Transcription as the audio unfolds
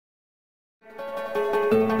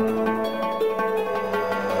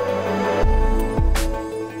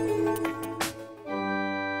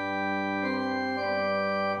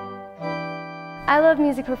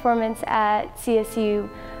music performance at CSU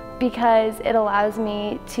because it allows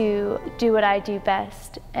me to do what I do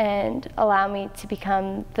best and allow me to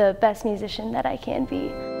become the best musician that I can be.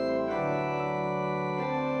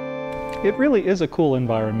 It really is a cool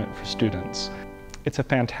environment for students. It's a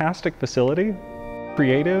fantastic facility,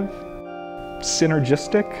 creative,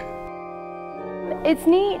 synergistic. It's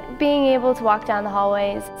neat being able to walk down the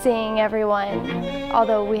hallways, seeing everyone,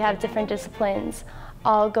 although we have different disciplines,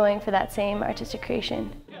 all going for that same artistic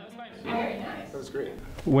creation. Very nice. That was great.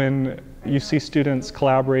 When you see students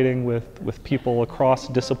collaborating with people across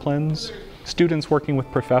disciplines, students working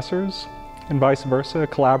with professors, and vice versa,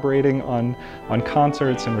 collaborating on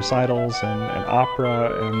concerts and recitals and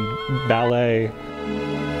opera and ballet.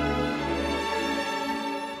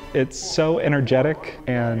 It's so energetic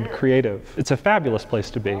and creative. It's a fabulous place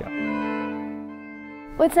to be.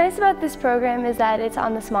 What's nice about this program is that it's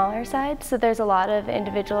on the smaller side, so there's a lot of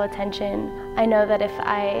individual attention. I know that if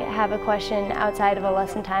I have a question outside of a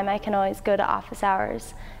lesson time, I can always go to office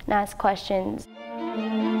hours and ask questions.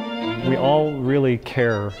 We all really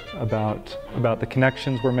care about the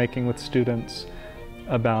connections we're making with students,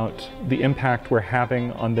 about the impact we're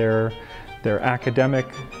having on their academic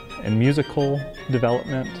and musical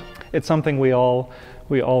development. It's something we all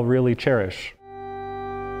really cherish.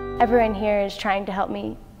 Everyone here is trying to help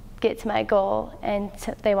me get to my goal, and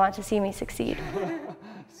they want to see me succeed.